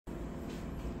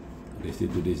They say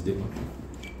today's date.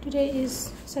 Today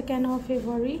is 2nd of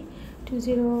February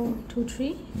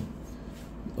 2023.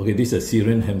 Okay, this is a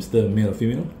Syrian hamster, male or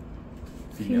female?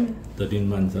 Female. 13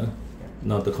 months, huh? Yeah.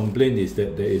 Now the complaint is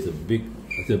that there is a big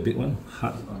one,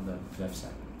 hard On the left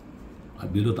side.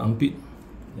 below the armpit.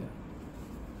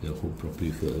 Yeah. Yeah, hold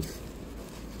properly first.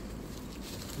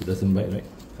 It doesn't bite, right?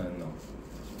 No.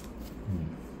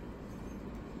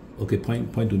 Okay,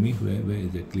 point to me where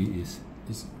exactly is.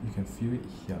 This, you can feel it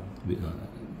here.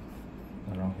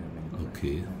 Around here, maybe.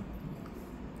 Okay. Yeah.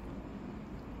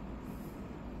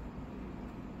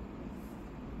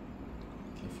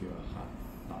 Can feel a hard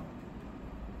lump.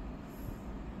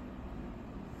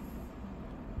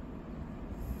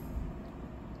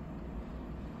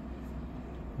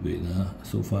 Wait,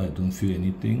 so far I don't feel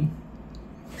anything.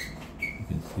 You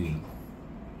can see.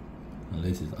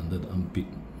 Unless it's under the armpit.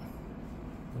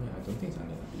 Yeah, I don't think it's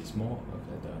under. It's more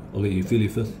at the. Okay, you feel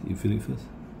it first. You feel it first.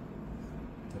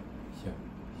 Here.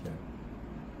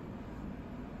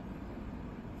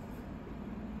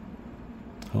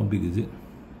 How big is it?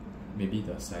 Maybe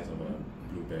the size of a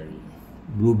blueberry.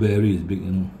 Blueberry is big,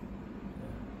 you know. Yeah.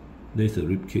 There's a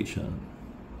rib cage.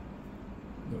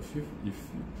 No, feel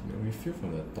when we feel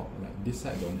from the top, like this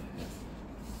side don't have.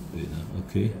 Wait,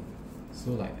 okay. Yeah.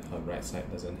 So like her right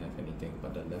side doesn't have anything,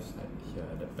 but the left side here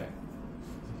at the back.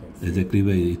 You can feel Exactly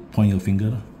where you point your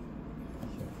finger.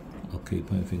 here. Okay,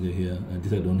 point your finger here.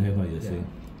 This side don't have, you're saying.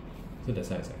 So that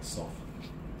side is like soft.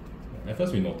 Yeah. At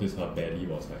first we noticed her belly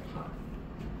was like hard.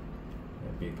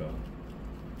 Like bigger.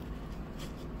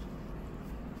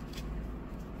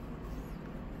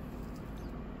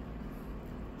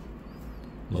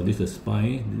 Well, this is the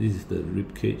spine, this is the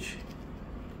rib cage.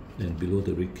 And below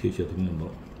the rib cage you're talking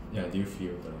about. Yeah, do you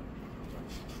feel the...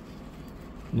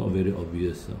 Not very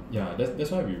obvious. Yeah, that's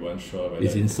why we weren't sure whether...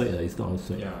 It's inside, it's not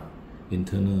outside. Yeah.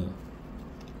 Internal.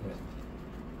 Yeah.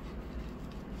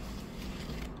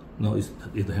 No, it's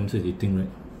the hamster is eating, right?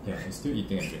 Yeah, he's still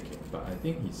eating and drinking, but I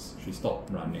think she stopped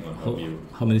running on her view.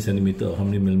 How many centimeter or how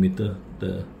many millimeter?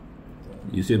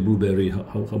 You said blueberry,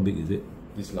 how big is it?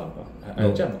 This lump, No.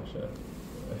 I'm just not sure.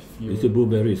 I feel You said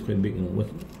blueberry is quite big, you know.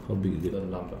 How big is the it?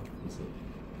 lump, is it?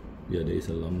 Yeah, there is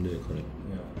a lump there, correct.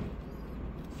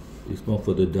 Yeah. It's more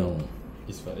further down.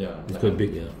 It's It's quite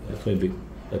big, yeah. It's quite big.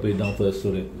 I put it down first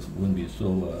so that it won't be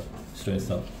so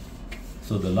stressed out.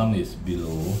 So the lung is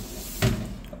below.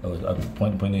 I was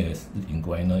pointing as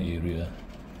inguinal area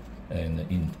and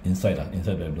inside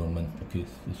the abdomen. Okay,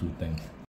 so thanks.